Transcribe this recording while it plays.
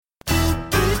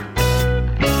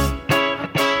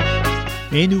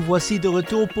Et nous voici de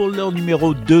retour pour leur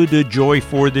numéro 2 de Joy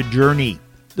for the Journey.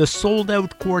 The Sold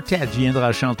Out Quartet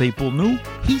viendra chanter pour nous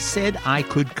He Said I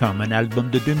Could Come, un album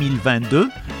de 2022.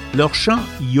 Leur chant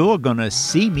You're Gonna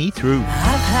See Me Through.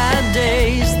 I've had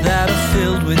days that are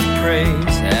filled with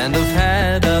praise, and I've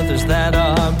had others that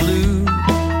are blue.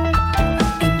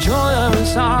 In joy or in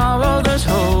sorrow, there's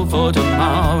hope for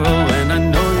tomorrow, and I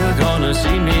know you're gonna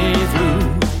see me through.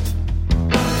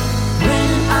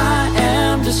 When I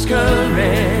am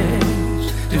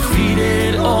discouraged,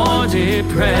 defeated or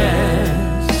depressed,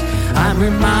 I'm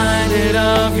reminded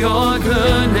of your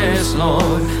goodness,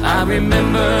 Lord. I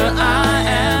remember I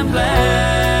am blessed.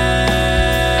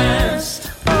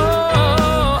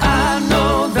 Oh, I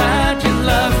know that you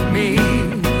love me.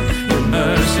 Your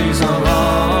mercies are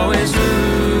always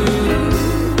true.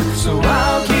 So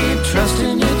I'll keep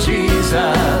trusting you,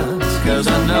 Jesus, 'cause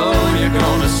I know you're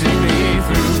gonna see me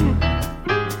through.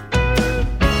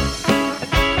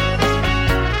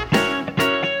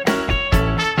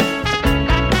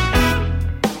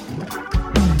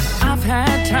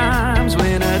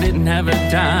 Have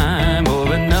a dime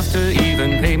or enough to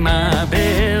even pay my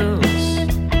bills,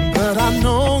 but I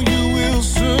know you will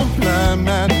supply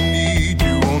my need.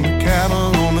 You own the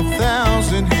cattle on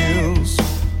 1,000 hills.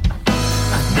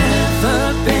 I've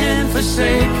never been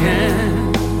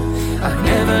forsaken, I've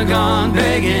never gone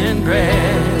begging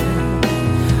bread.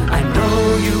 I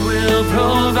know you will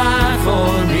provide for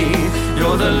me.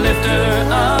 You're the lifter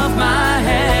of my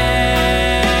head.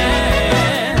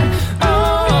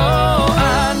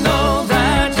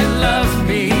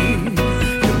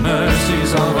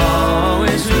 Are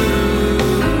always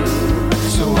true.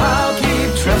 So I'll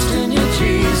keep trusting you,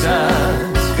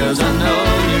 Jesus, 'cause I know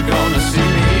you're gonna see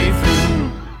me through.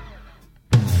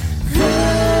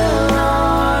 There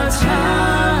are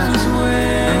times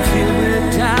when I'm filled with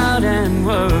doubt and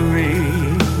worry.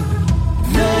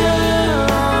 There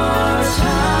are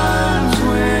times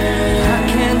when I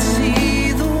can't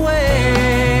see the way.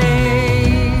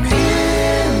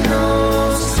 In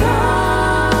those times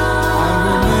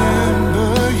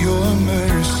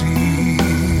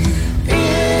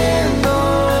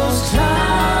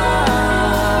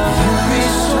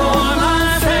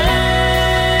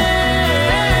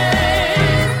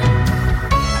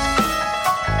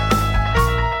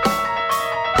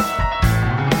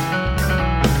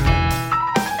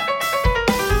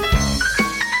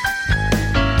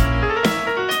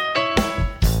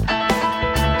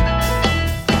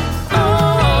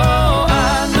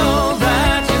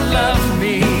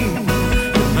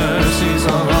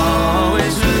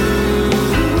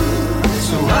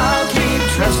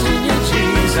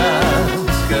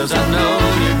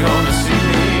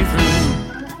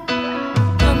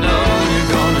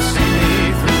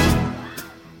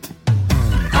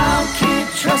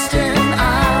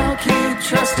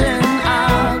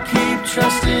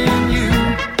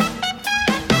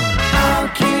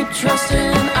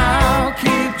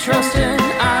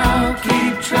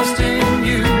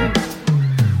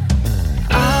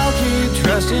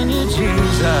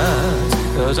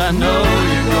I know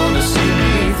you're gonna see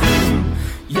me through.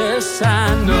 Yes, I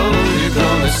know you're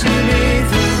gonna see me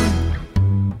through.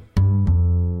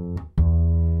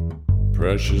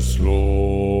 Precious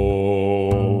Lord,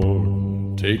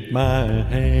 take my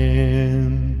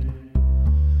hand,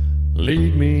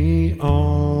 lead me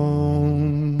on,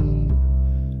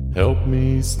 help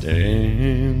me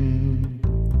stand.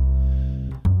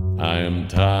 I am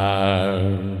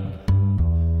tired,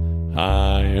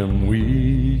 I am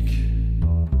weak,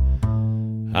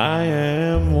 I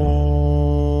am worn.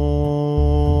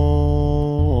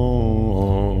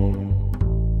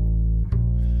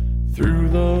 Through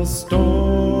the storm,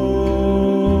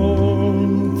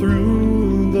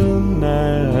 through the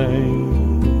night,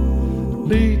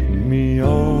 lead me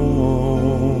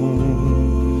on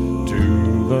to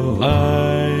the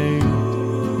light.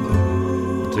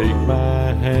 Take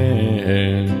my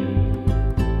hand,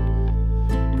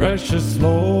 precious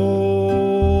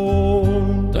Lord,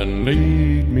 and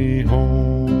lead me home.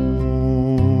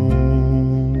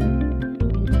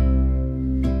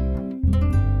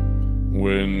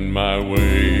 When my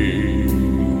way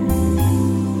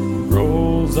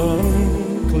grows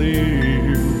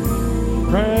unclear,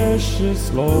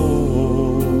 precious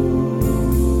Lord,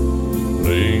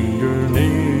 linger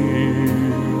near.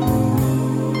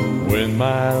 When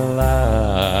my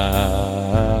life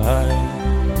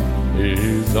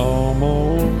is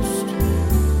almost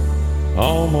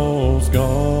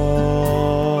gone,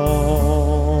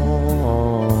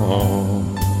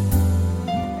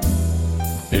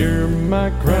 hear my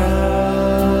cry,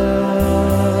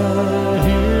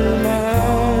 hear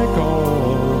my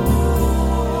call,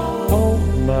 hold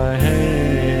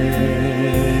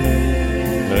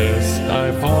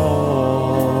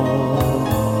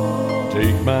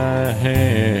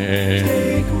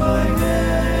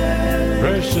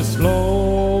Precious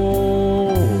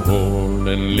Lord,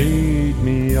 and lead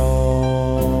me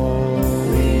on.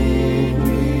 Lead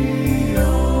me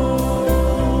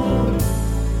on.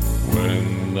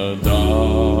 When the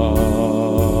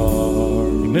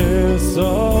darkness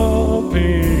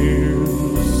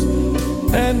appears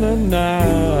and the night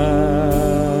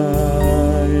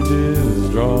is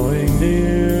drawing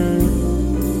near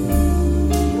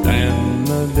and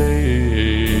the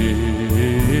day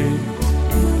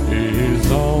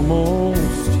is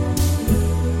almost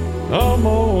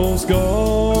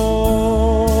gone.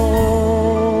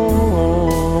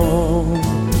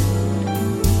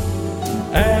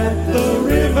 At the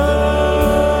river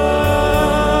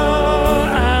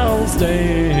I'll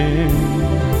stand,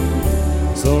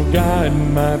 so guide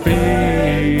my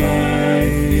feet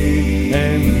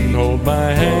and hold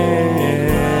my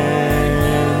hand.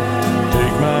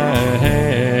 Take my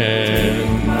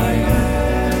hand,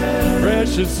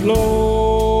 precious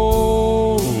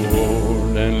Lord,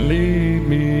 and lead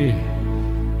me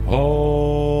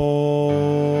home.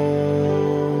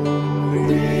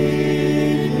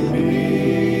 Lead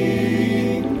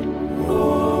me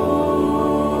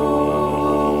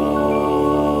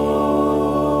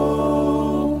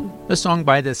home. A song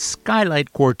by the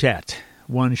Skylight Quartet.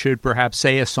 One should perhaps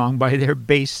say a song by their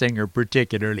bass singer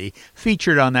particularly,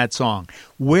 featured on that song.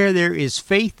 Where There Is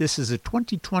Faith, this is a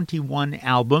 2021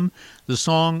 album. The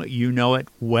song, you know it,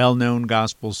 well-known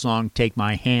gospel song, Take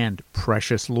My Hand,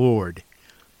 Precious Lord.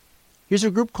 Here's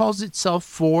a group calls itself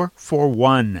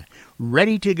 441.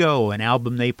 Ready to Go, an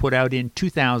album they put out in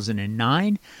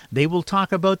 2009. They will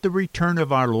talk about the return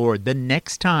of our Lord, the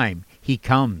next time He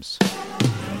comes.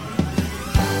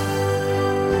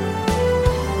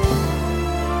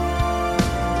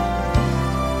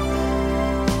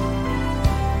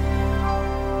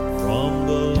 From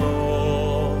the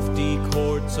lofty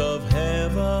courts of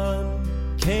heaven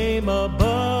came a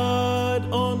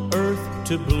bud on earth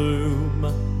to bloom,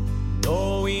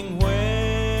 knowing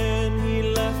when he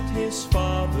left his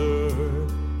father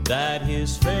that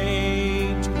his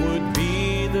fate would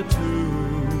be the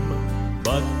tomb.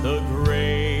 But the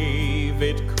grave,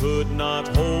 it could not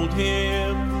hold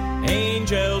him.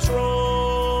 Angels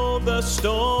rolled the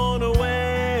stone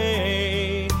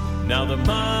away. Now the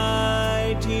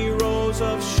mighty rose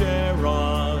of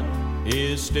Sharon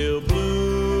is still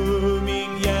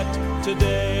blooming yet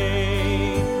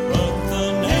today. But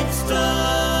the next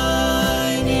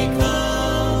time he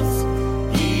comes,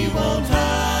 he won't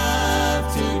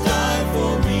have to die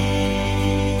for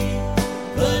me.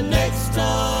 The next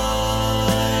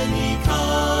time he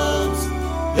comes,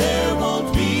 there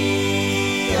won't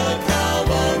be a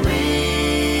Calvary.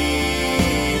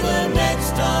 The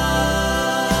next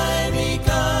time he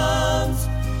comes,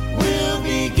 we'll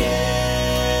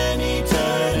begin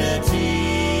eternity.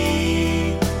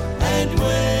 And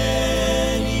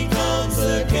when he comes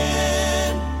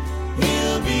again,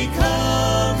 he'll be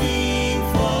coming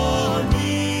for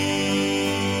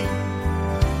me.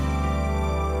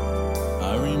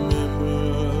 I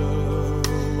remember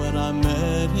when I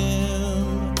met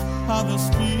him, how the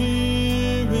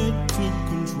Spirit took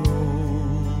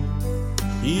control.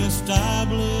 He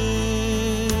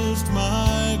established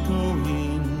my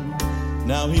going.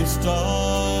 Now he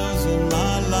stars in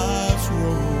my life's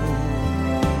roll.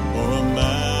 For a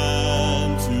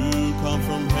man to come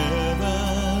from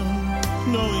heaven,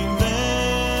 knowing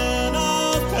then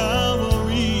of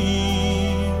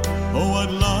Calvary. Oh,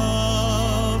 what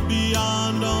love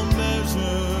beyond all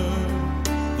measure,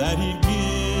 that he'd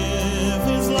give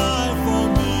his life for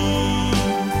me.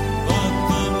 But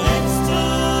the next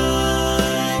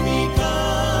time he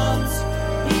comes,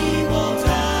 he won't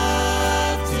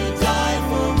have to die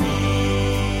for me.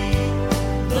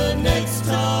 The next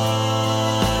time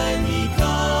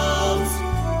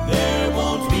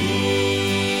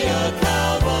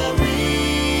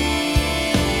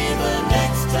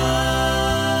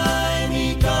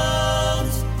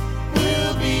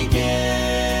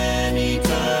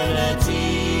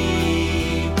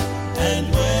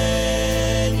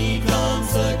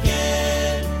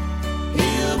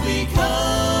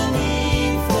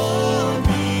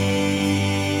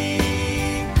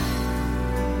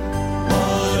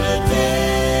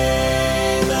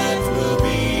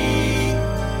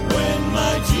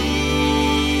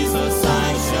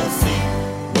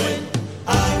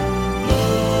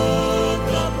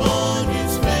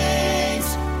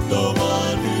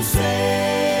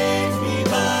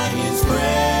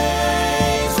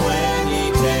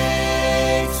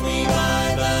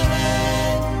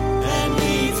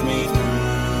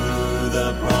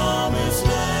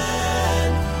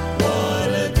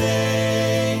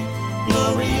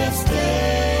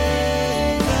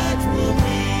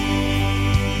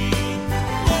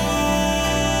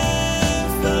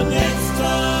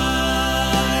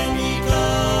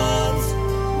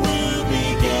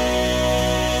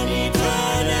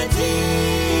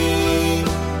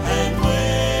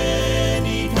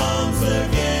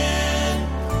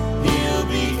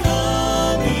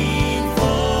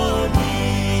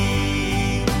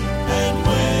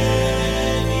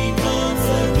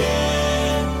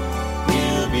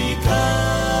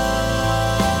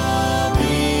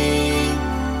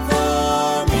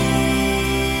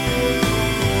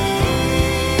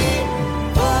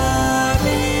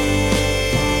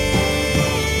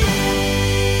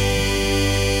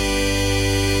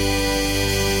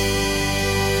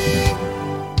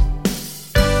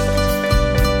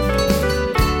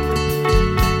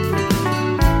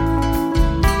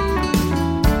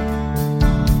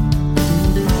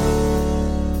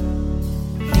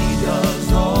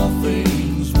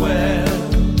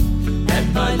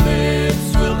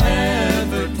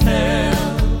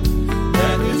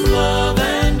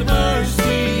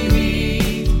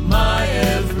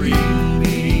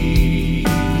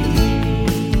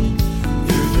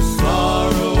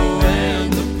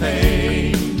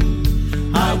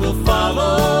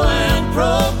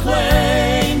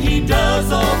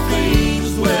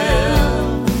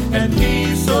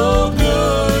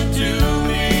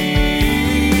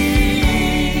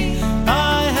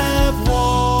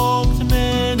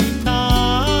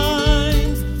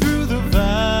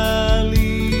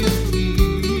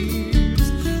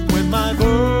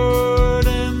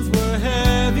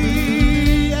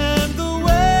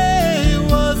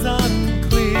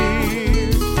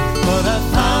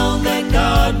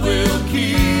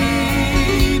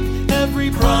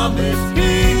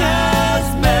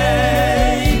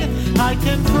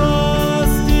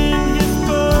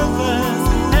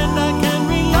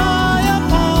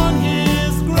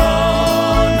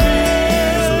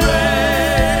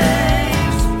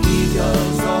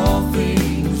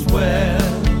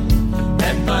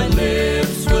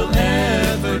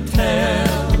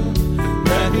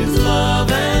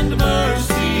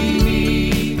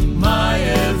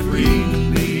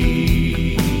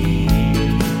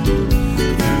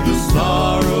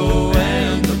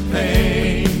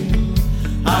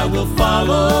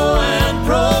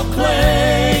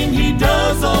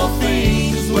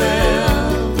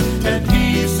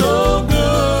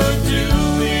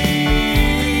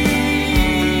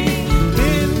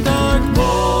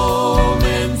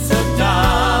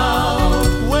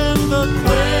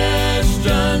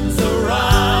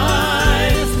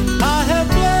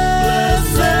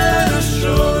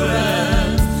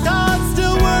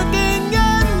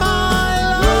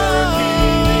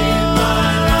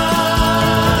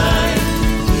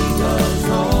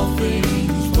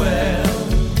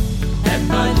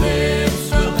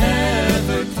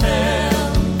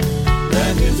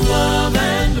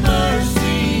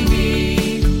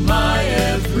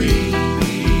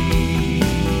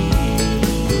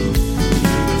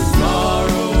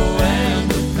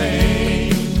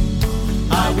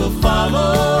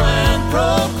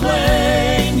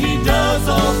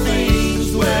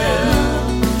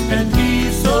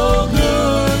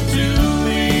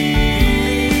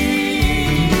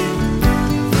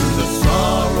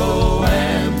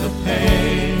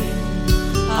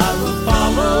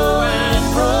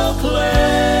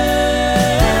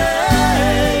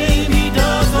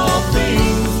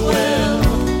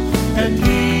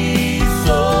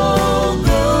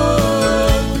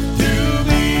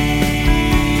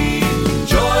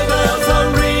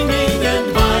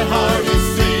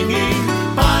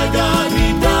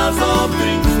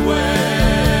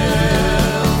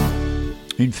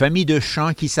famille de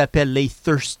chants qui s'appelle les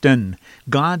Thurston,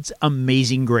 God's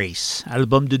Amazing Grace.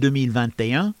 Album de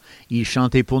 2021, il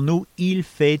chantait pour nous « Il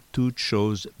fait toutes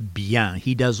choses bien ».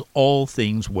 He does all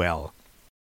things well.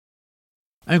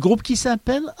 Un groupe qui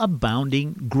s'appelle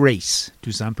Abounding Grace,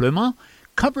 tout simplement.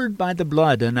 Covered by the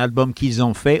Blood, un album qu'ils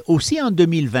ont fait aussi en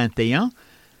 2021.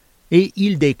 Et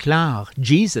ils déclarent «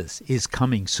 Jesus is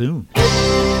coming soon ».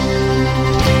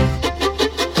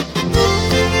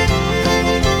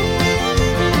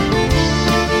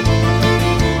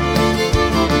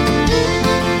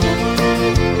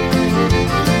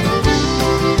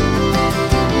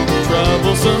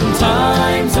 Troublesome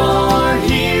times are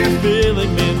here,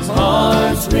 filling men's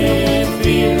hearts with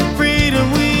fear.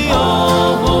 Freedom we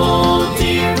all hold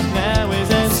dear, now is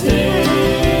at stake.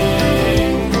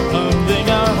 Humbling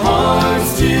our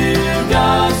hearts to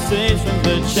God, saves from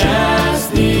the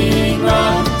chastening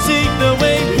rod. Seek the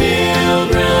way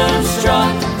pilgrims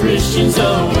trot, Christians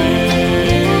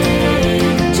away.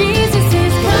 Jesus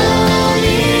is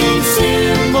coming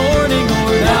soon, morning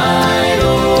or night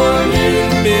or noon.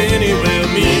 Many will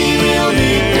meet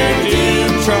their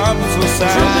doom. Trumpets will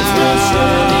sound. Trumpets will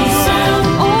surely sound.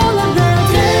 All of the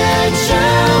dead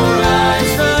shall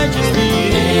rise. Righteous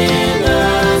meet in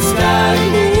the sky.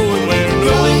 Going where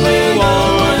no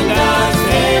one dies.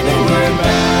 Heavenward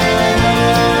bound.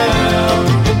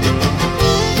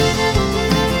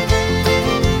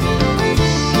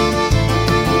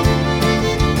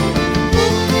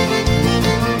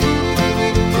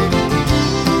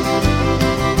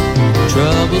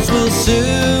 Troubles will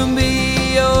soon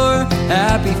be o'er,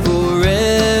 happy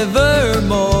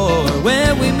forevermore.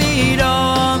 When we meet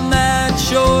on that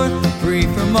shore, free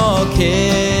from all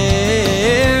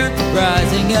care,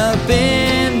 rising up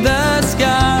in the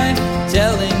sky,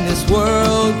 telling this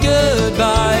world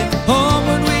goodbye.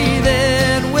 Homeward we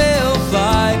then will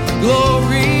fly,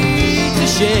 glory to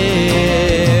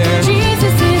share.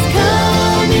 Jesus is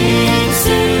coming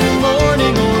soon,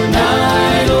 morning or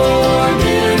night or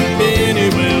noon. Many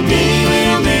will meet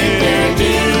their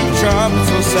doom. Trumpets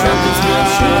will sound. Trumpets will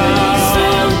surely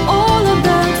sound. All of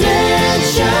the dead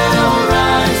shall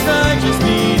rise. Righteous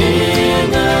meet in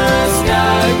the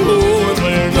sky. Going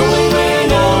where no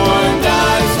one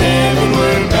dies.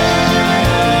 Heavenward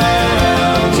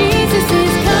bound. Jesus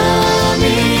is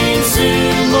coming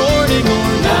soon, morning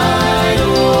or night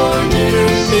or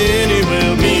noon. Many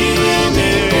will meet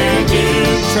their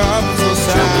doom. Trumpets will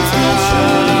sound. Trumpets will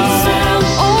surely sound.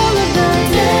 All of the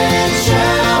dead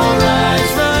shall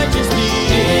rise. Righteous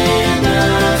meet in the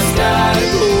sky.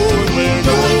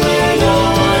 Going where no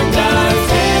one dies.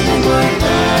 Heavenward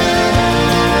bound.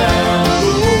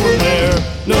 Going where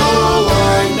no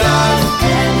one dies.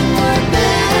 Heavenward bound.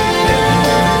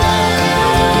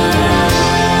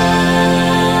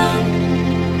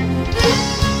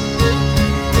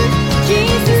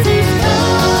 Jesus is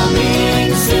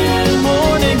coming soon,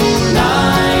 morning or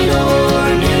night or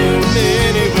noon.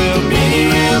 Many will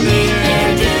meet their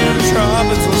doom.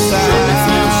 Trumpets will sound. Trumpets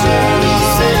will surely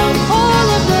sound. All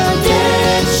of the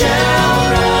dead shall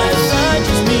rise.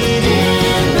 Righteous meet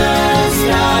in the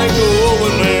sky.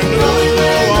 Going where no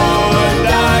one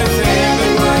dies.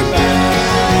 Heavenward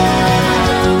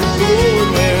bound. Going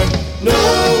where no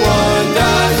one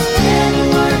dies.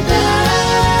 Heavenward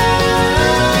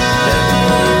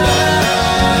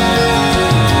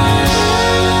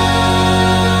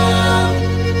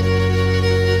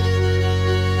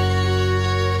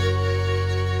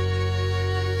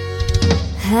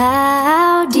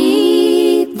How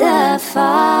deep the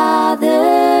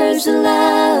Father's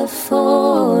love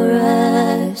for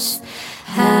us,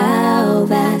 how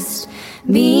vast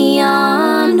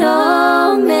beyond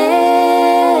all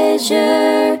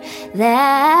measure,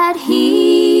 that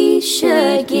He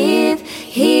should give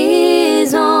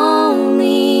His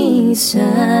only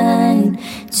Son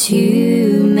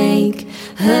to make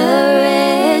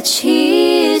her rich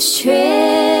His treasure.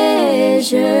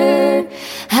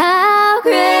 How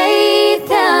great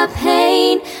the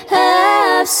pain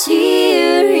of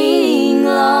searing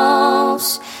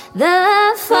loss!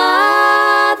 The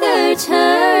Father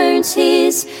turns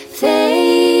His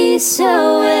face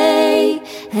away,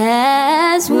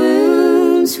 as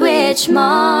wounds which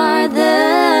mar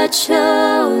the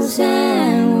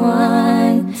chosen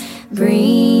one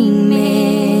bring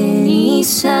many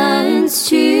sons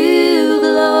to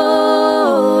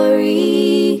glory.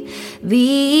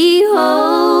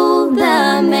 Behold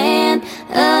the man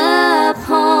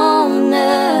upon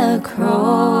the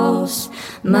cross,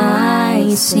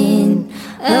 my sin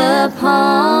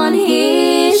upon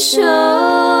His shoulder.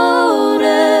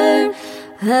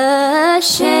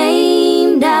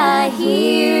 Ashamed I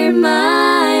hear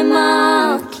my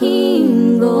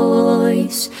mocking voice.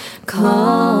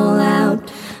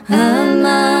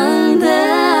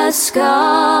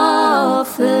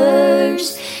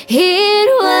 It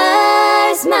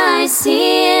was my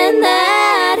sin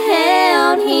that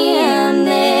held him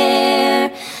there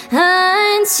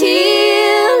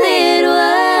until it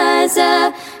was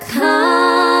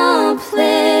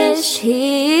accomplished.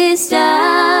 His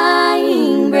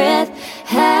dying breath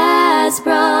has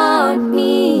brought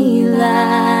me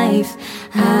life.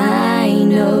 I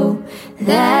know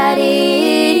that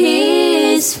it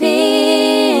is finished.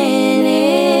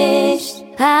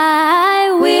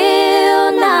 I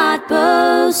will not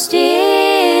boast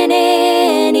in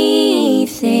anything,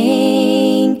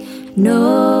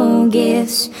 no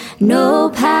gifts,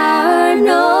 no power,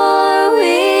 nor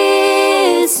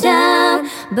wisdom,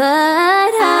 but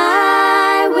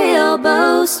I will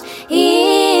boast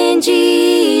in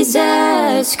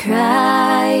Jesus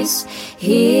Christ,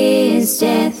 his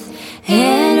death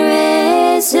and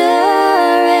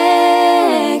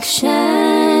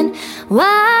resurrection.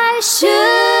 Why should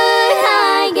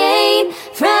I gain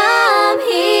from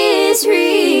his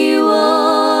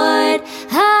reward?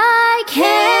 I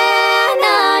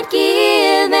cannot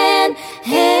give an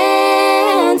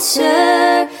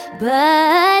answer,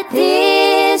 but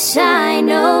this I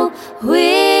know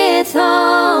with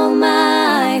all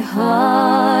my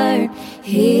heart.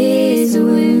 His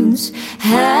wounds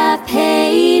have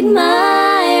paid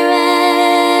my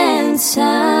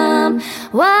ransom.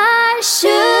 Why should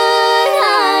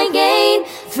I gain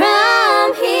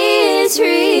from his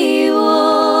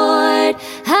reward?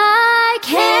 I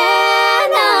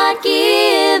cannot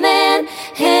give an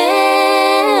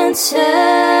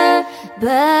answer,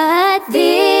 but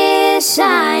this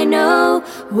I know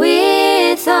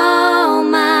with all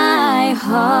my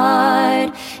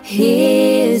heart.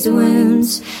 His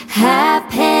wounds have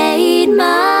paid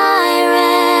my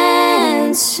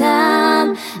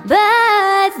ransom,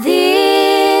 but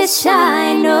this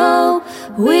I know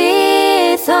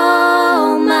with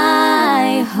all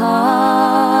my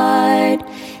heart.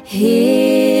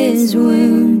 His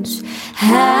wounds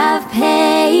have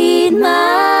paid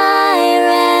my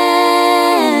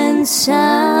ransom.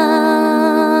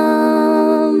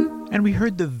 And we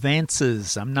heard the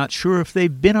Vances. I'm not sure if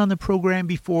they've been on the program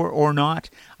before or not.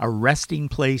 A Resting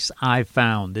Place I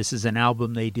Found. This is an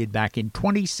album they did back in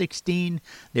 2016.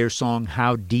 Their song,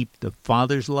 How Deep the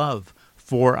Father's Love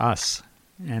for Us.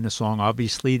 And a song,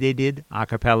 obviously, they did a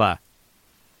cappella.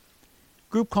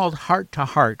 Group called Heart to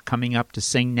Heart coming up to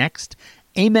sing next.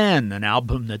 Amen, an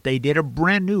album that they did, a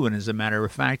brand new one, as a matter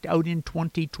of fact, out in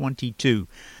 2022.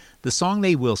 The song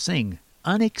they will sing,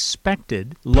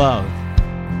 Unexpected Love.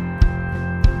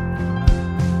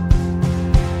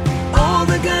 Oh,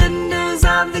 the good news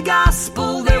of the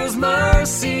gospel, there was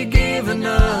mercy given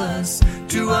us.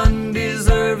 To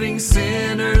undeserving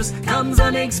sinners comes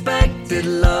unexpected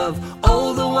love.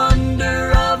 Oh, the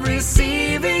wonder of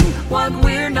receiving what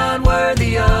we're not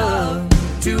worthy of.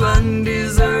 To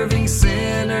undeserving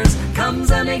sinners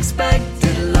comes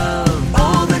unexpected love.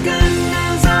 Oh, the good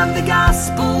news of the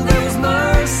gospel, there was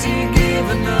mercy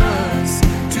given us.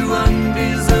 To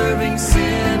undeserving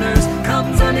sinners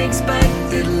comes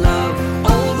unexpected love.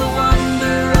 Oh, the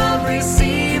wonder of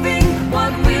receiving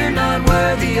what we're not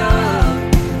worthy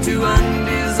of. To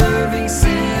undeserving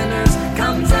sinners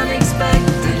comes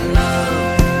unexpected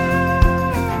love.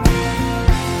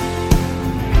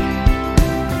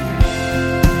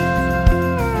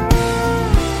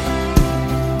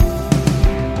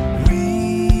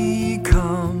 We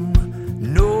come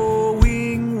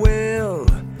knowing well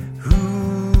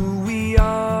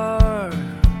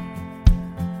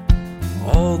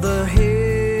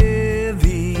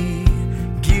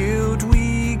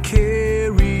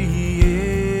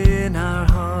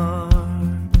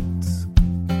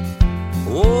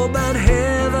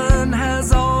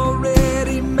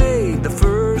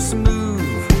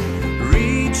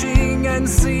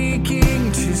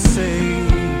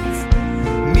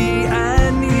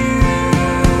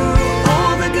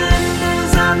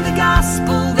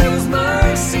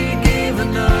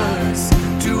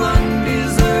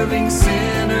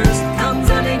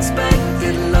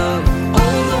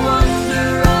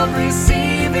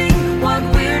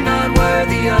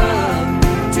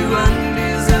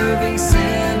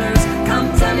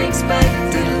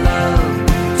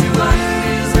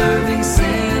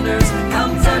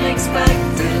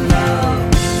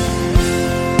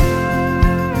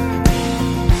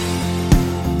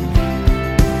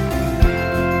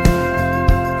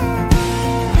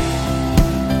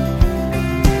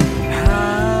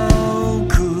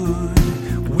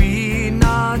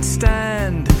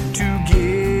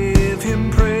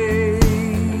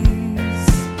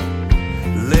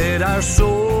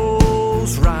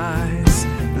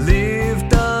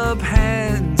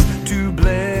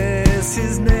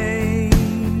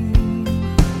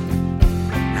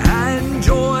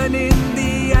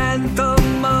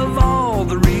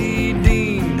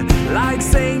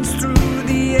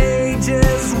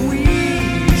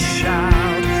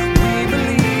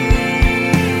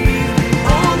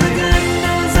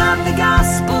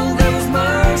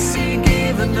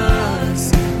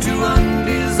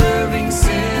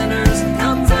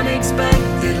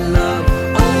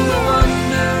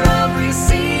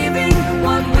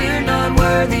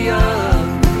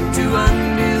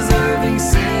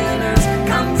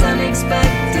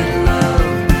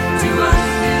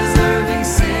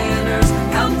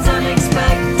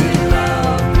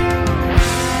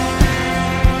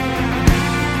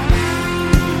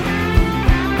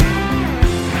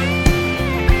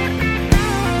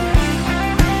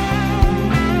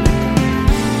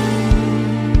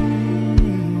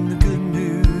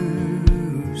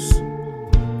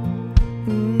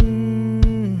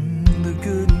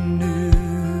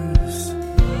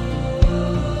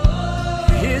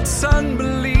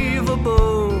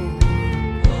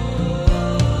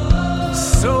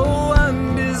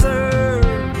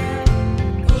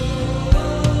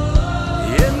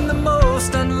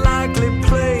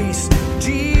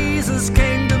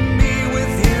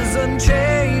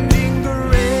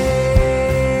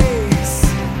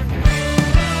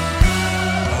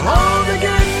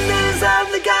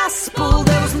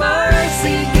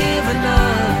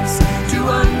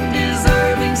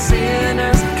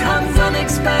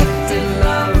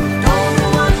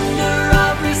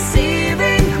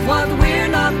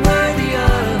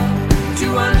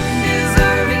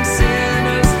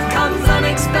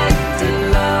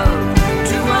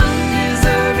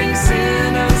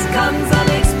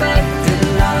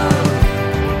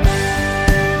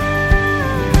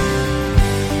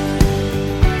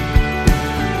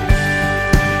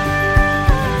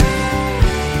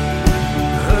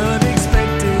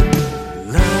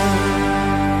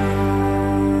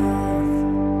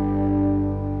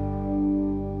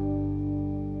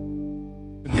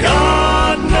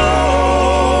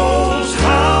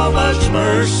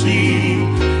mercy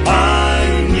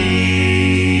I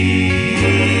need.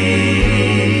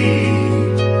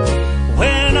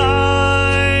 When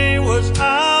I was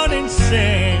out in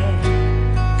sin,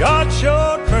 God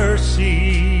showed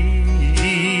mercy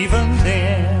even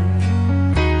then.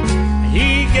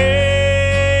 He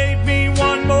gave me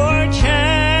one more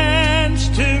chance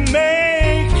to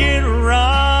make it right.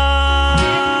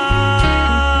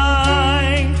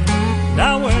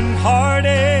 Now when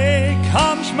heartache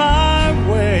comes my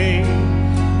way,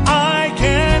 I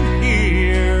can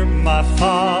hear my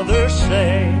Father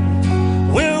say,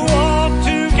 we'll walk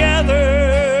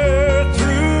together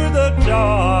through the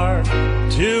dark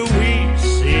till we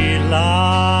see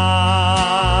light.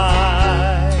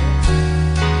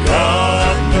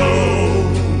 God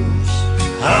knows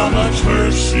how much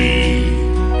mercy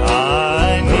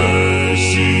I need.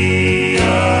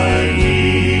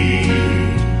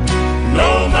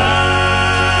 No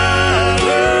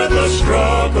matter the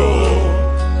struggle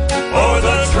or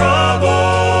the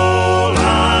trouble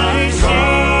I see.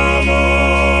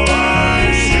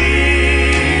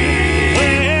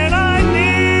 When I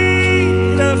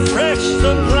need a fresh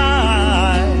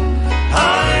supply,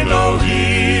 I know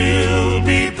He'll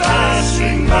be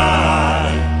passing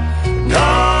by.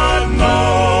 God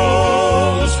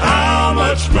knows how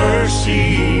much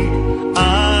mercy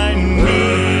I need.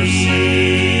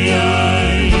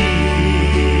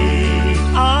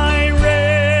 I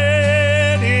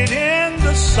read it in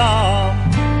the Psalm,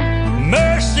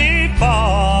 mercy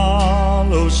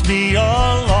follows me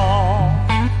along,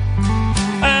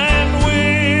 and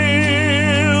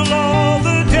will all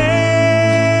the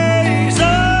days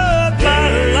of my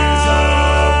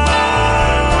life.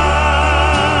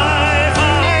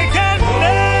 I can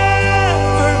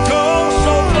never go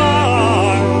so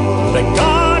far that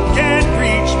God can't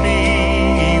reach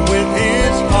me with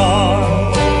His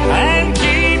arm and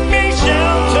keep me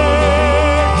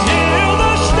sheltered till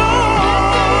the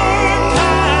storm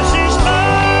passes by.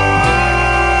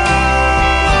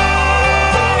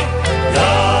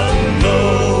 God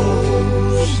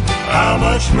knows how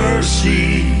much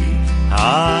mercy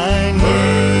I need.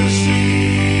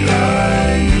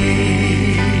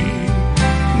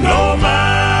 No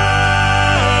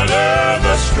matter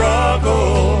the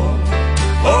struggle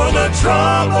or the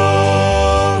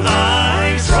trouble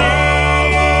I see.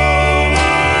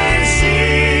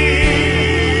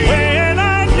 When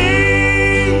I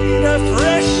need a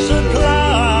fresh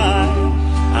supply,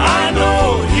 I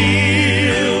know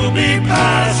He'll be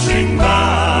passing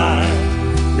by.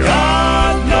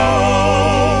 God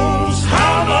knows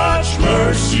how much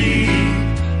mercy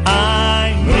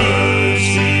I need.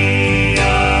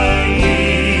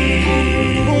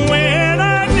 When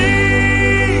I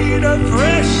need a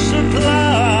fresh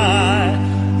supply,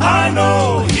 I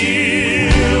know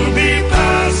He'll be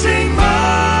passing by.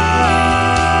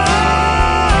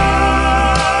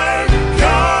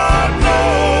 God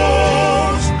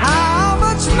knows how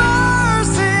much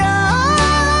mercy I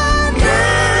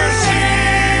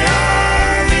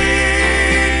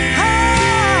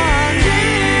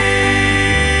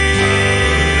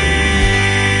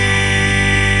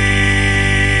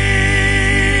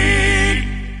need.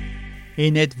 Et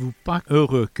n'êtes-vous pas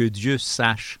heureux que Dieu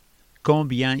sache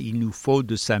combien il nous faut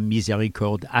de sa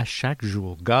miséricorde à chaque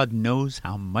jour? God knows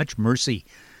how much mercy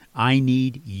I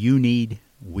need, you need,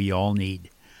 we all need.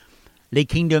 Les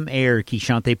Kingdom Air qui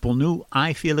chantaient pour nous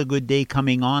I Feel a Good Day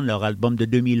Coming On, leur album de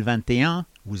 2021,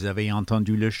 vous avez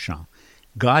entendu le chant.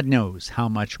 God knows how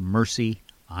much mercy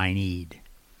I need.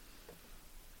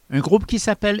 Un groupe qui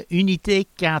s'appelle Unité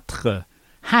 4,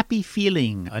 Happy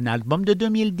Feeling, un album de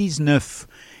 2019.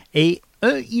 Et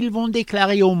eux, ils vont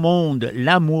déclarer au monde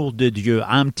l'amour de Dieu.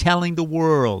 I'm telling the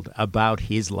world about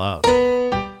His love.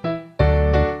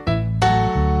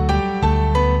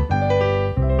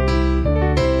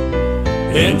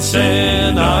 In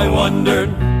sin I wandered,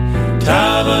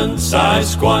 talents I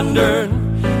squandered.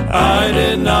 I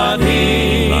did not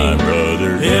heed my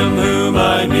brother, him whom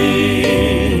I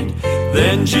need.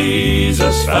 Then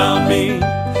Jesus found me,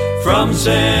 from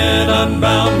sin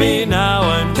unbound me. Now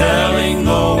I'm telling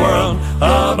the world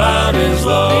about His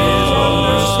love.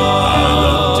 I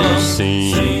love to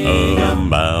sing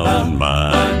about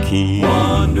my King,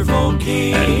 wonderful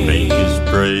King, and make His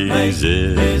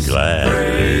praises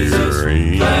gladly to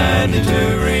ring. He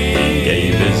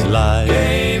gave His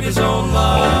life, His own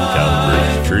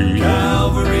life on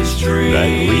Calvary's tree, that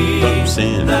we from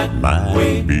sin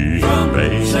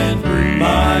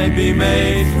might be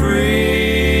made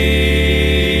free.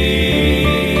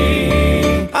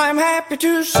 I'm happy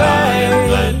to say, I am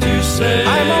glad to say,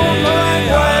 I'm on the right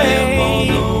way, I am on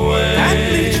the way,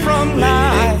 that leads from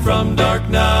life, from darkness dark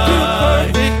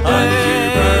night unto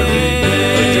perfect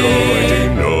day. A joy to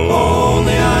know.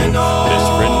 Only I know This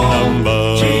friend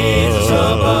above. Jesus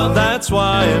above. That's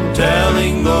why I'm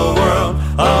telling the world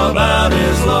about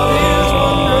His love, His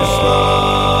wondrous love.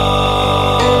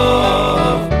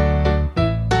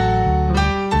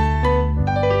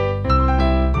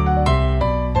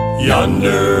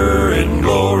 Yonder in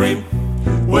glory,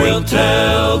 we'll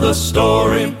tell the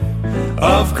story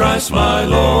of Christ my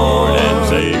Lord and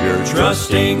Savior,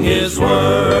 trusting His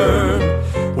word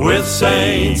with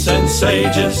saints and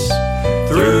sages.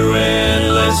 Through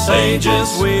endless ages,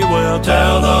 we will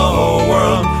tell the whole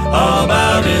world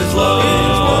about His love,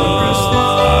 His wondrous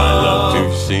love. I love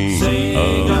to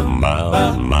sing of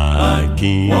my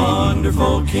King,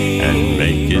 wonderful King, and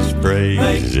make His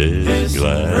praises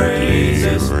gladly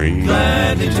to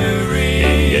ring.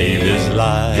 He gave His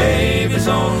life, gave His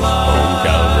own life on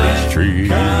Calvary's tree,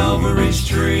 Calvary's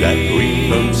tree, that we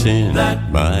from sin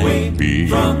might be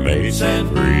made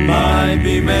free. Might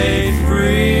be made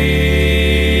free.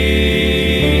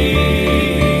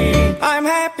 I'm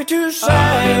happy to say,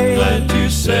 I'm glad to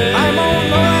say, I'm on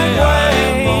the right way.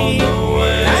 I'm on the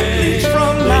way. That leads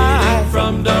from Leading light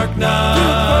from dark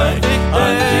night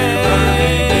unto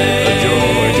perfect day. A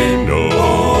joy to know.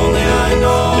 Only I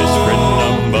know This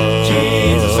friend above.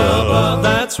 Jesus above.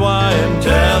 That's why I'm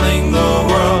telling the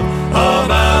world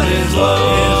about His love,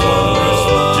 His wondrous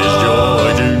love. Tis joy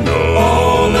to know.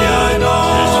 Only I know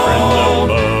This friend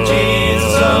above.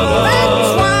 Jesus above.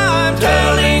 That's why I'm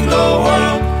telling the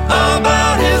world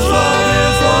about His love,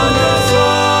 His wondrous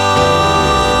love.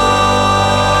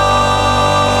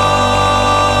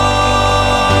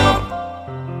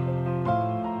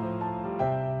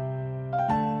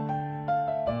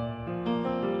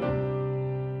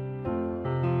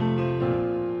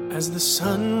 As the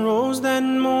sun rose that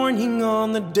morning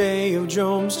on the day of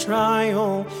Job's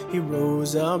trial, he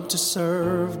rose up to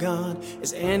serve God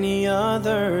as any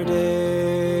other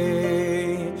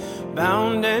day,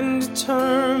 bound and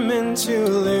determined to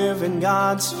live in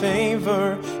God's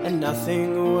favor, and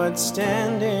nothing would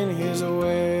stand in his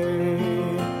way.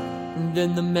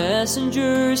 Then the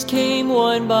messengers came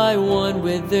one by one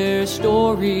with their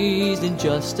stories. In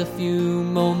just a few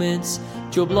moments,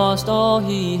 Job lost all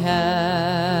he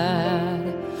had.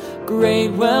 Great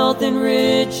wealth and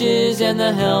riches and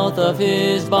the health of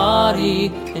his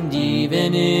body, and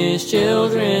even his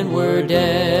children were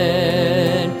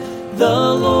dead.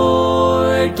 The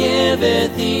Lord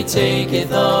giveth, He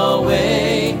taketh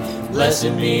away.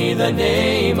 Blessed be the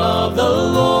name of the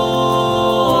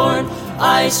Lord.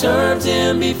 I served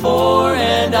Him before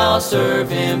and I'll serve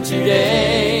Him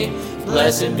today.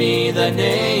 Blessed be the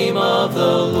name of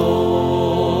the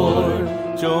Lord.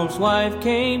 Job's wife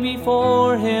came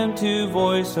before him to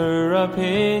voice her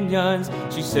opinions.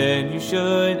 She said, you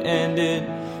should end it,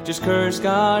 just curse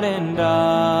God and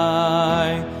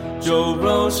die. Job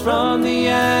rose from the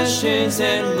ashes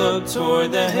and looked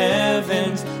toward the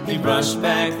heavens. He brushed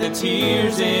back the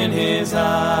tears in his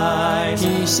eyes.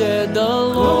 He said, the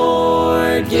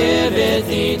Lord giveth,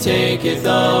 He taketh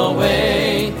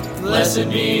away. Blessed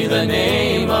be the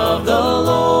name of the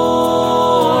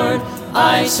Lord.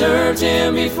 I served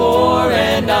Him before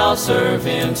and I'll serve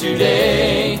Him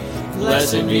today.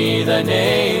 Blessed be the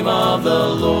name of the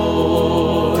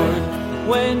Lord.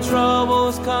 When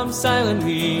troubles come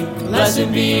silently,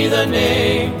 Blessed be the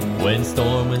name. When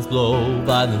storm winds blow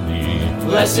violently,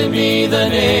 Blessed be the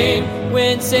name.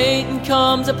 When Satan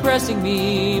comes oppressing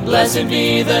me, blessed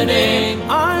be the name.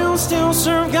 I'll still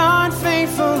serve God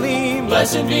faithfully.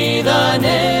 Blessed be the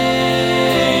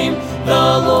name.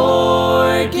 The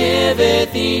Lord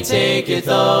giveth, He taketh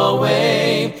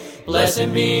away.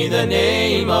 Blessed be the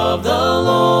name of the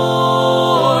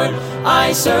Lord.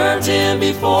 I served Him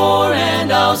before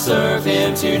and I'll serve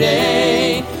Him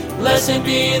today. Blessed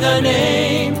be the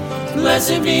name.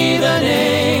 Blessed be the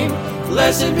name.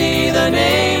 Blessed be the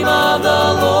name of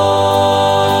the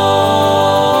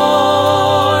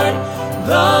Lord.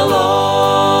 The Lord.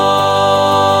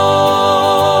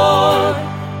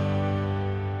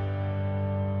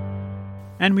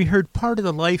 And we heard part of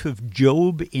the life of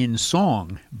Job in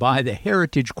song by the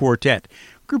Heritage Quartet,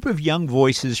 group of young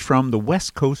voices from the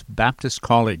West Coast Baptist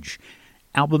College,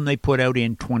 album they put out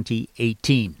in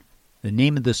 2018. The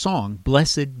name of the song,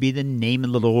 Blessed Be the Name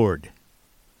of the Lord.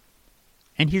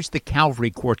 And here's the Calvary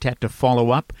Quartet to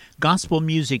follow up. Gospel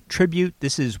Music Tribute.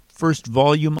 This is first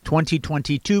volume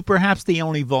 2022, perhaps the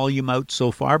only volume out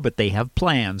so far, but they have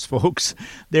plans, folks.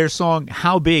 Their song,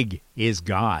 How Big Is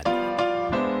God?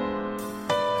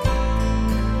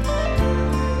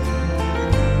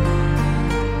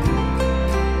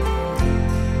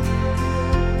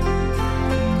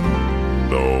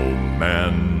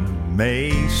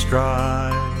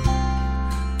 strive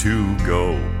to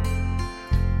go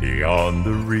beyond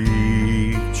the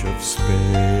reach of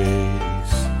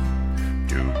space,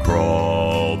 to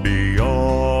crawl beyond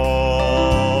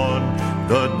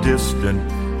the distant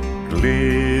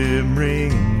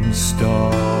glimmering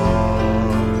stars.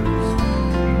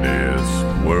 This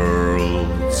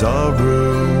world's a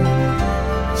room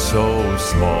so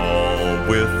small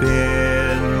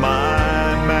within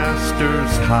my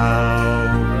master's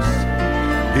house.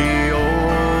 The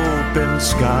open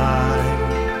sky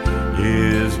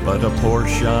is but a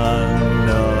portion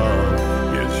of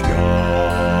his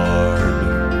yard.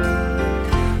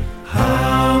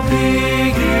 How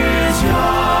big is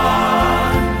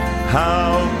yard?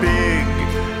 How big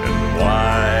and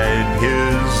wide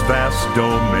his vast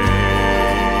domain.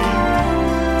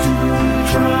 To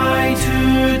try to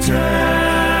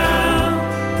tell,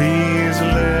 these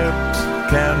lips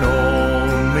can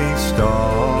only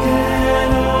start.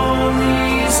 can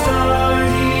only start.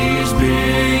 He's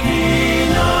big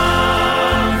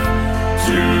enough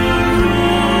to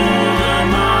rule the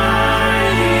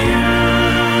mighty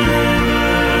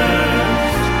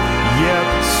universe. Yet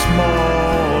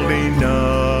small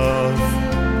enough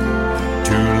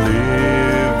to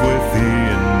live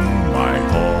within my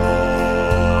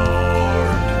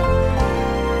heart.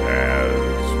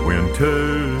 As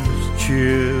winter's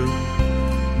chill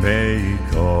may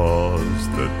cause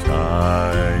the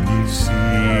tiny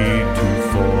seed to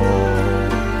fall,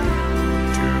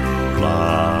 to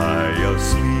lie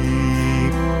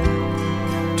asleep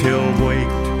till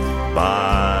waked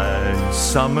by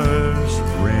summer's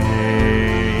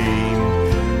rain.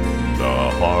 The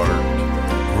heart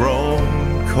grown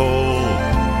cold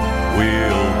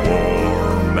will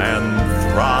warm and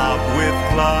throb with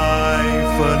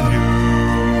life anew.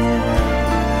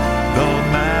 The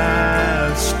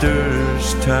master's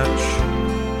touch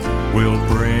will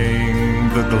bring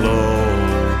the glow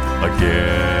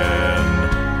again.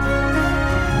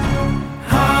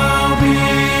 How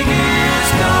big is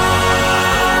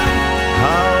God?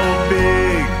 How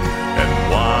big and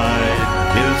wide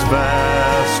his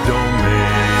vast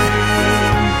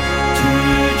domain. To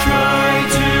try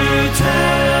to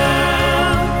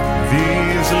tell,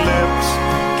 These lips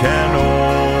can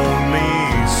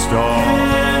only start.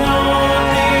 can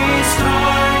only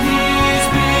start. He's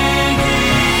big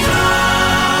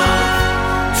enough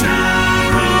to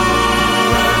rule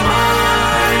the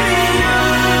mighty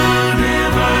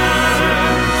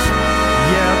universe.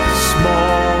 Yet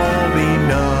small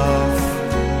enough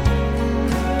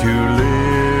to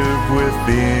live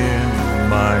within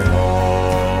my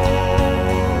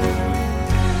heart.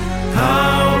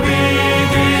 How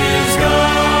big is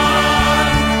God?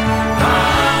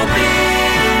 How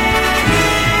big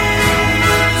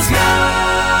is God?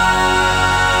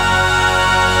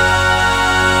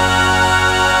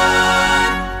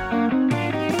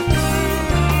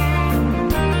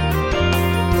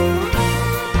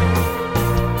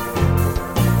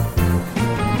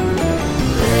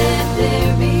 Let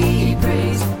there be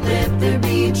praise, let there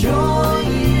be joy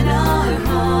in our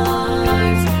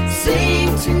hearts. Sing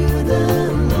to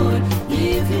the Lord,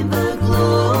 give him the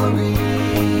glory.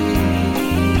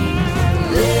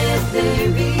 Let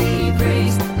there be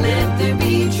praise, let there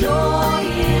be joy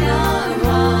in our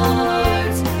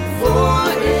hearts.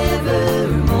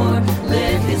 Forevermore,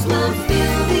 let his love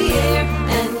fill the air,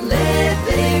 and let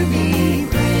there be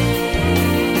praise.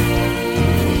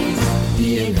 He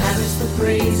inhabits the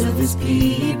praise of his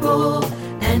people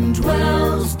and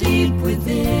dwells deep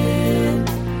within.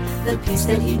 The peace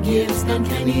that he gives none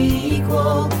can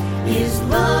equal. His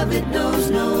love it knows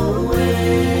no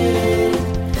end.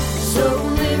 So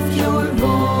lift your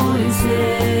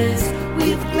voices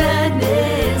with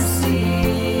gladness,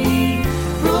 sing.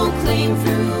 Proclaim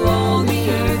through all the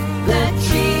earth that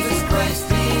Jesus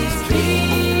Christ is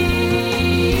King.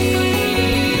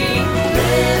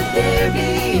 Let there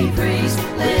be praise,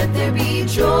 let there be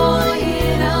joy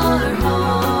in our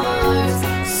hearts.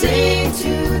 Sing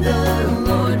to the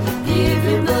Lord, give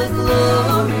him the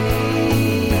glory.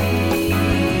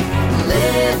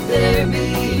 Let there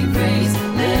be praise,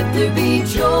 let there be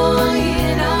joy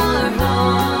in our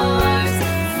hearts.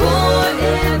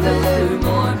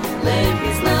 Forevermore, let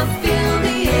his love fill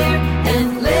the air, and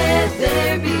let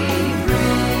there be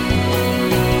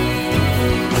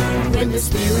praise. When the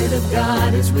Spirit of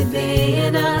God is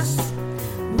within us,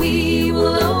 we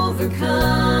will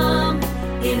overcome.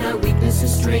 In our weakness,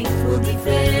 his strength will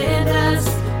defend us.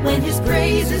 When his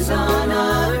praise is on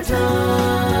our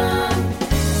tongue,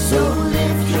 so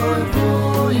lift your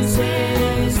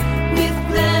voices with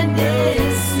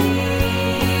gladness,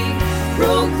 sing.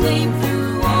 Proclaim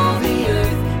through all the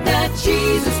earth that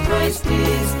Jesus Christ Christ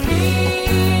is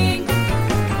King.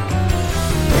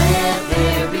 Let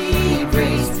there be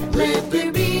praise, let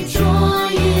there be joy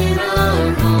in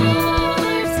our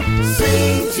hearts.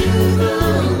 Sing to the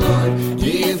Lord,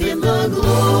 give Him the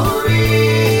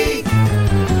glory.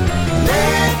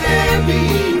 Let there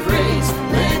be praise,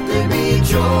 let there be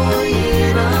joy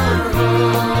in our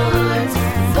hearts.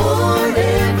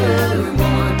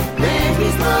 Forevermore, let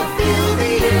His love fill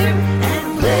the air,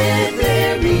 and let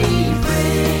there be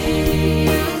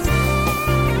praise.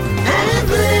 And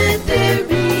let there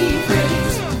be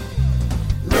praise.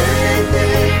 Let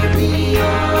there be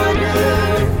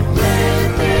honor.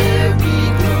 Let there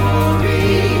be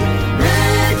glory,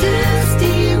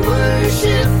 majesty,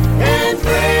 worship, and praise.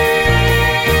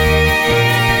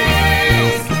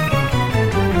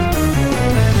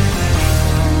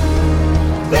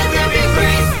 Let there be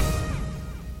praise.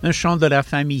 Un chant de la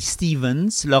famille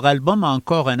Stevens. Leur album a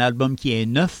encore un album qui est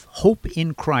neuf, Hope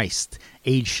in Christ,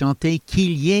 et ils chantaient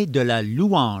qu'il y ait de la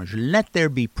louange, Let there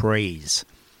be praise.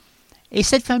 Et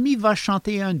cette famille va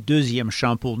chanter un deuxième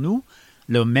chant pour nous,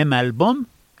 le même album,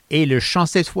 et le chant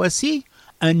cette fois-ci,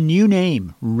 A New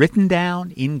Name, Written Down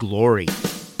in Glory.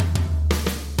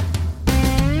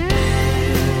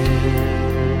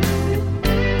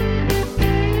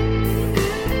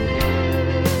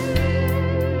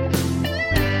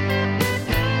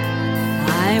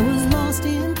 I was lost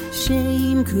in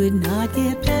shame, could not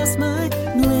get past my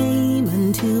blame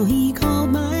until He called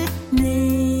my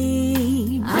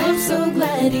name. I'm so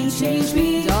glad He changed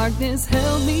me. Darkness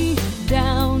held me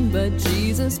down, but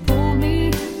Jesus pulled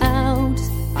me out.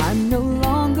 I'm no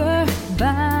longer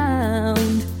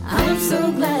bound. I'm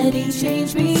so glad He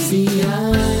changed me. See,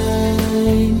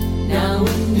 I'm now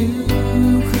a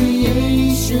new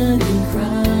creation in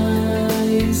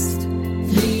Christ.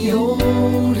 The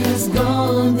old has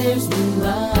gone, there's new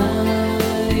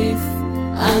life.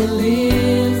 I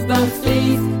live by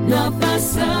faith, not by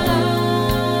sight.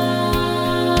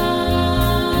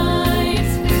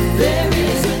 There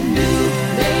is a new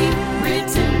name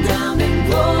written down in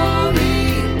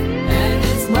glory, and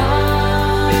it's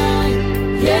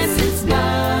mine, yes, it's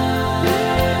mine.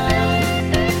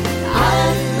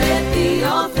 I've met the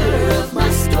author of my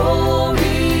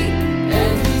story,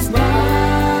 and He's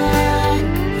mine,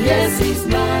 yes, He's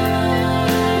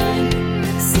mine.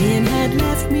 Sin had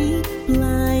left me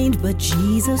blind, but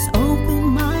Jesus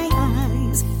opened my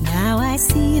eyes. Now I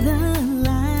see the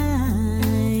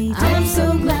light. I'm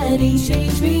so glad He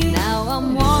changed me. Now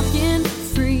I'm walking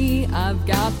free. I've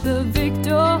got the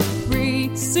victory.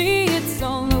 See, it's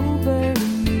all over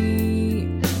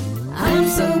me. I'm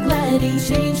so glad He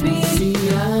changed me. See,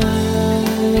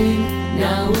 I'm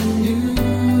now a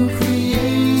new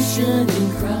creation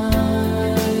in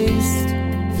Christ.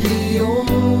 The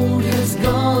old has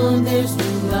gone, there's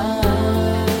new life.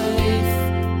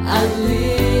 I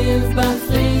live by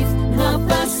faith, not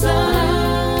by sight.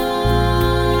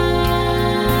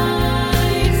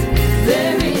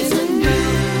 There is a new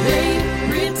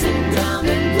name written down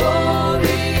in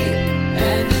glory,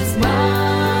 and it's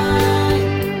mine,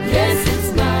 yes,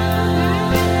 it's mine.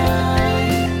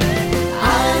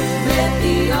 I've met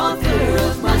the author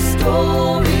of my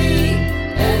story,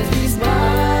 and He's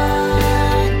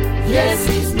mine, yes,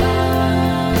 He's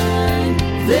mine.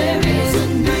 There is a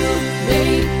new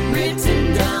name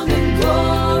written down in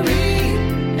glory,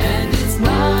 and it's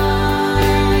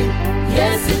mine,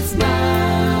 yes, it's mine.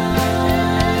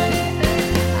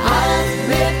 I've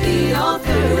met the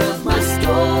author of my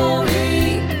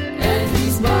story, and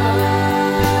He's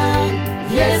mine,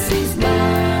 yes, He's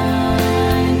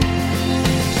mine.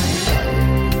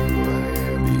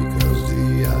 Because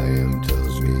the I am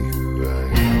tells me who I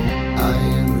am. I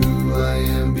am who I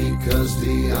am because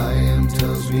the I am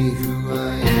tells me who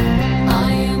I am.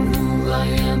 I am who I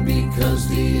am because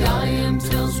the I am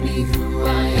tells me who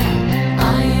I am.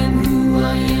 I am who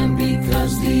I am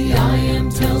because the I am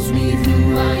tells me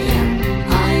who I am.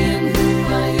 I am who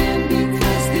I am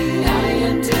because the I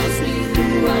am tells me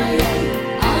who I am.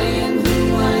 I am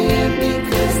who I am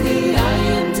because the I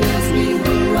am tells me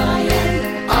who I am.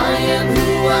 I am who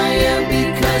I am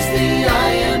because the I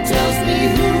am tells me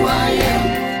who I am.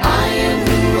 I am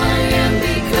who I am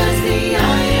because the I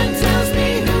am tells me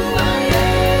who I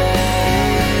am.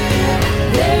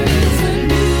 There is a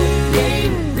new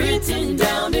name written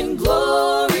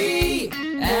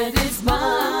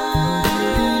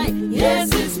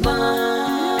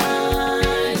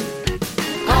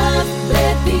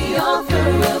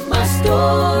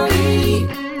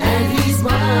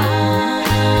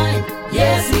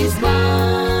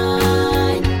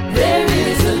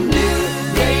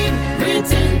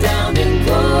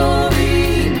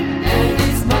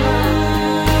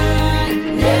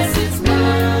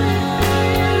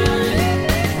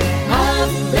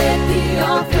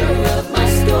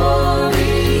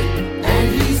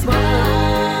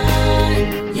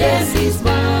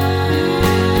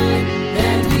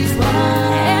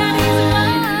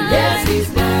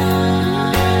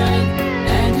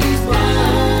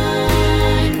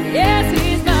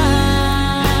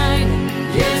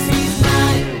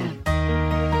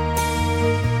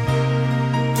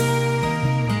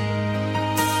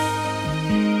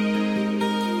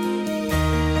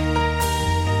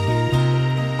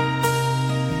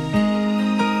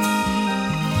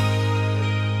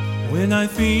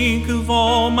of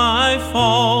all my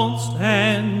faults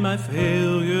and my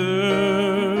failures,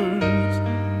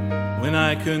 when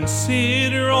I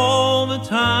consider all the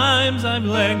times I've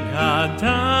let God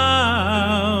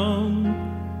down,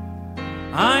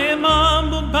 I am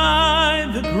humbled by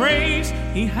the grace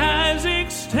He has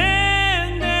extended.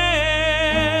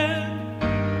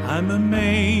 I'm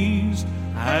amazed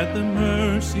at the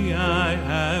mercy I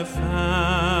have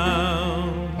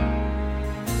found.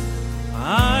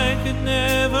 I could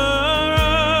never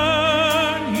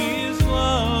earn His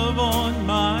love on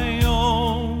my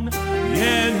own,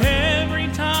 yet every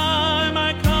time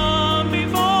I come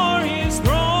before His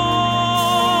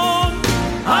throne,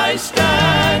 I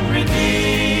stand redeemed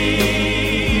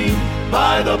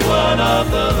by the blood of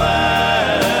the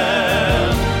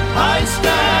Lamb. I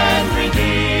stand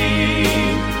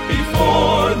redeemed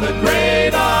before the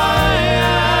great I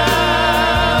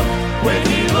am. When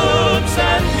He looks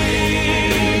at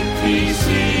me, He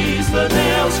sees the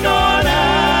nail-scarred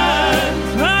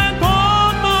hands that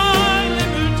bought my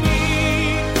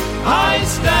liberty. I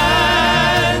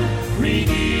stand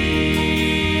redeemed.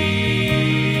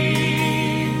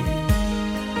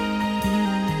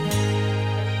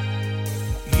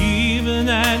 Even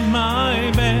at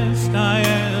my best, I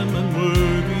am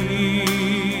unworthy.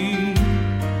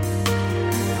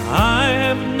 I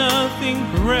have nothing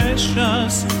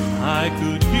precious I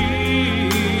could give.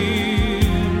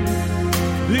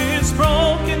 This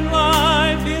broken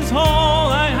life is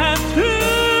all I have to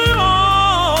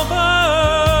offer,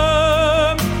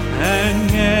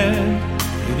 and yet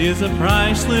it is a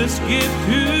priceless gift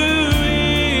to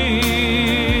Him.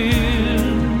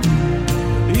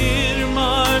 The bitter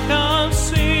mark of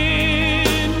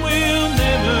sin will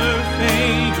never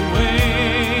fade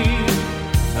away,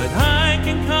 but I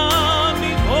can come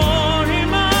before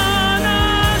Him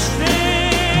unashamed.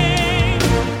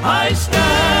 I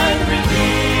stand redeemed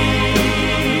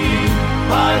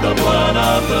by the blood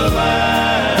of the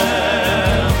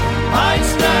Lamb. I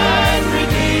stand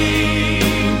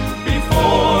redeemed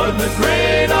before the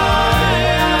great I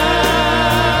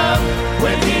am.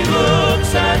 When He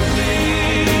looks at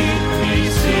me, He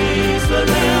sees the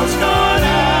nail-scarred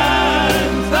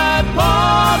hands that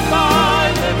bought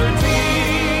my liberty.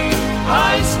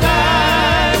 I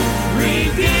stand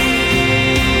redeemed.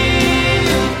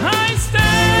 I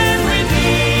stand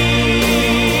redeemed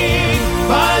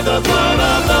by the blood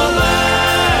of the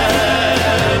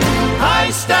Lamb. I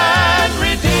stand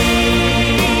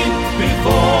redeemed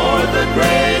before the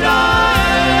great I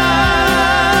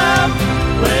am.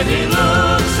 When He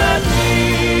looks at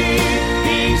me,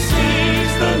 He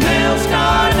sees the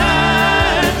nail-scarred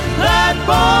hand that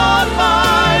bought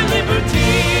my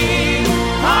liberty.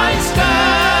 I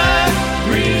stand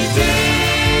redeemed.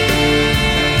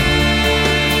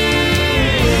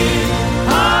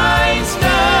 I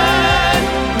stand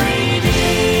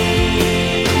redeemed.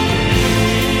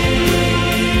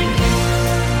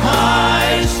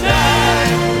 I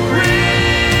stand redeemed.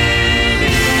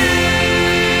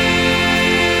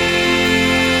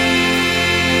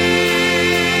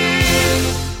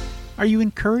 Are you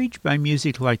encouraged by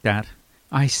music like that?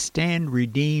 I stand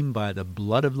redeemed by the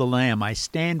blood of the Lamb. I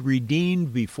stand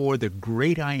redeemed before the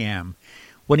great I am.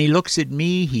 When He looks at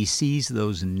me, He sees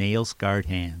those nail-scarred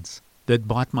hands that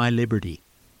bought my liberty.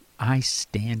 I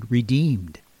stand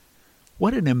redeemed.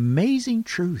 What an amazing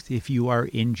truth if you are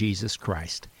in Jesus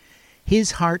Christ.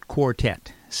 His Heart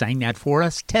Quartet sang that for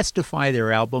us, Testify,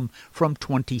 their album from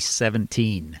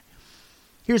 2017.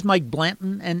 Here's Mike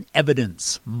Blanton and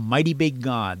Evidence, Mighty Big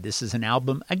God. This is an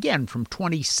album, again, from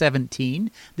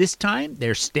 2017. This time,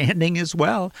 they're standing as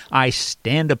well. I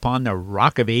Stand Upon the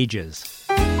Rock of Ages.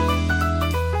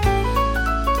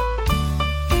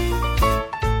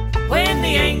 When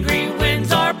the angry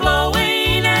winds are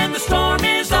blowing and the storm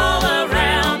is all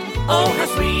around, oh, how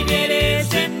sweet it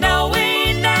is in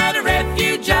knowing that a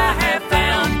refuge I have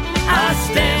found. I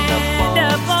stand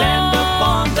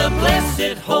upon the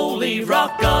blessed holy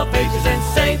rock of ages, and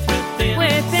safe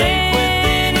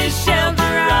within His shelter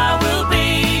I will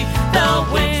be. The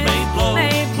winds may blow,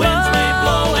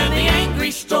 and the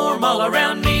angry storm all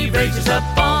around me rages up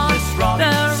on this rock,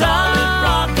 solid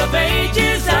rock of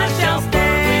ages. I shall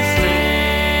firmly stand.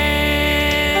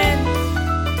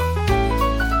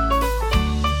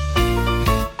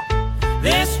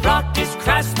 This rock is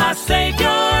Christ my Savior,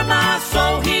 my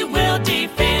soul He will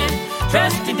defend.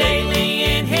 Trusting daily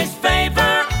in His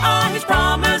favor, on His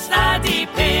promise I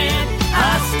depend.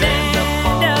 I stand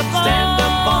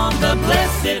upon the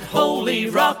blessed holy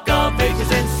rock of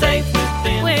ages, and safe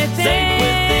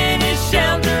within His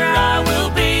shelter I will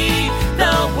be.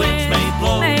 The winds may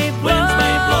blow,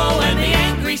 and the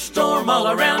angry storm all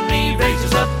around me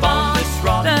rages up on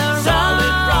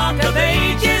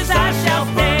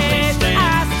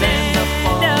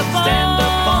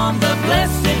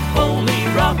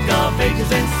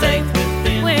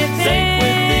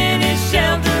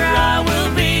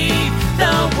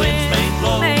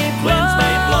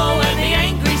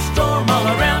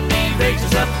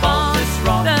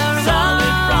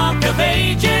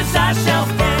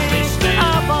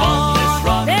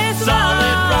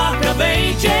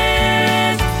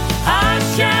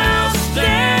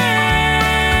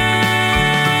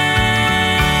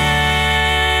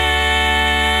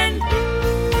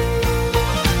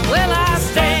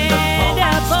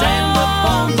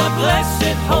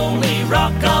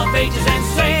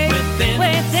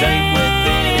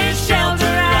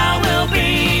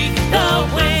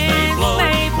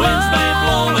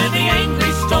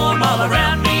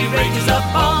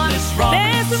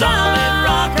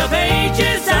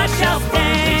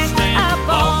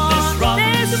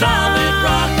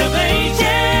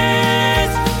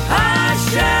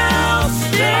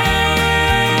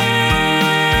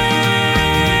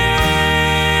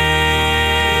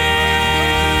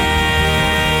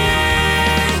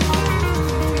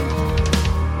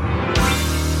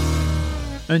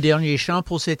Un dernier chant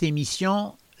pour cette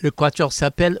émission. Le quatuor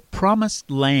s'appelle Promised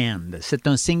Land. C'est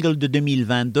un single de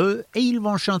 2022 et ils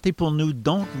vont chanter pour nous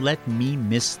Don't Let Me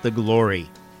Miss the Glory.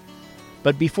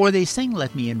 But before they sing,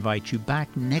 let me invite you back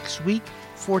next week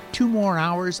for 2 more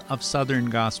hours of Southern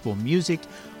Gospel music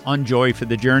on Joy for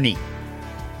the Journey.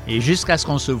 Et jusqu'à ce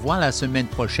qu'on se voit la semaine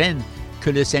prochaine, que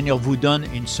le Seigneur vous donne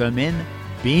une semaine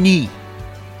bénie.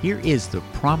 Here is the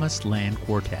Promised Land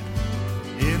Quartet.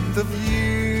 In the view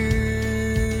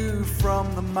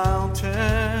from the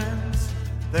mountains,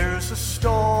 there's a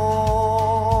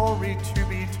story to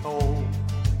be told.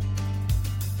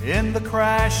 In the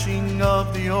crashing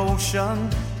of the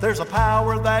ocean, there's a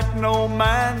power that no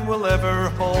man will ever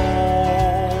hold.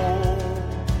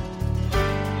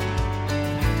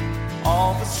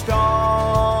 All the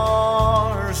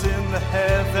stars in the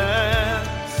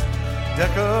heavens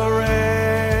decorate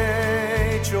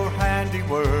your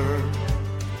handiwork,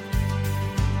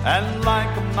 and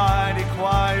like a mighty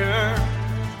choir,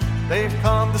 they've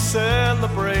come to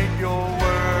celebrate your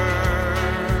word.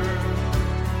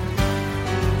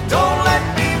 Don't let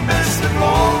me miss the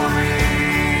glory.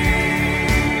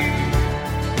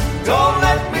 Don't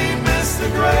let me miss the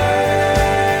grace.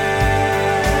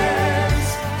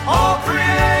 All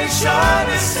creation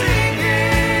is singing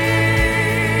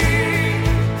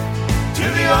to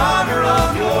the honor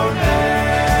of your name.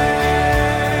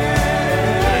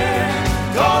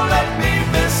 Don't let me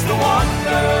miss the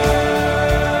wonder.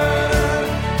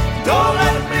 Don't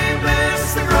let me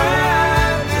miss the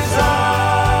grand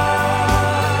design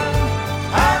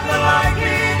and the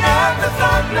lightning and the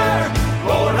thunder.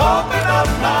 Lord, open up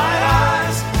my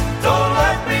eyes. Don't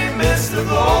let me miss the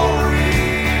glory.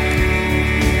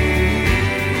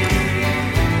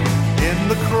 In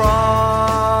the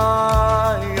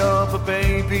cry of a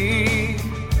baby,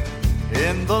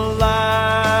 in the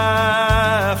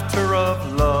laughter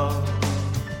of love,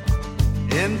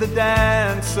 in the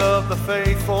dance of the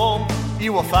faithful,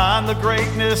 you will find the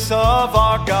greatness of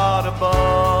our God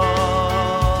above.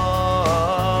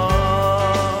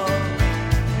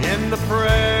 In the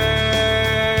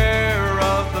prayer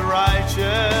of the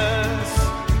righteous,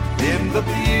 in the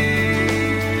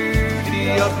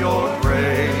beauty of your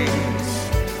grace,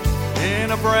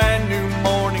 in a brand new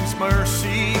morning's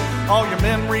mercy, all your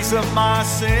memories of my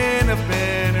sin have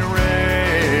been erased.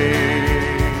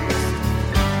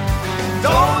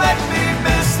 Don't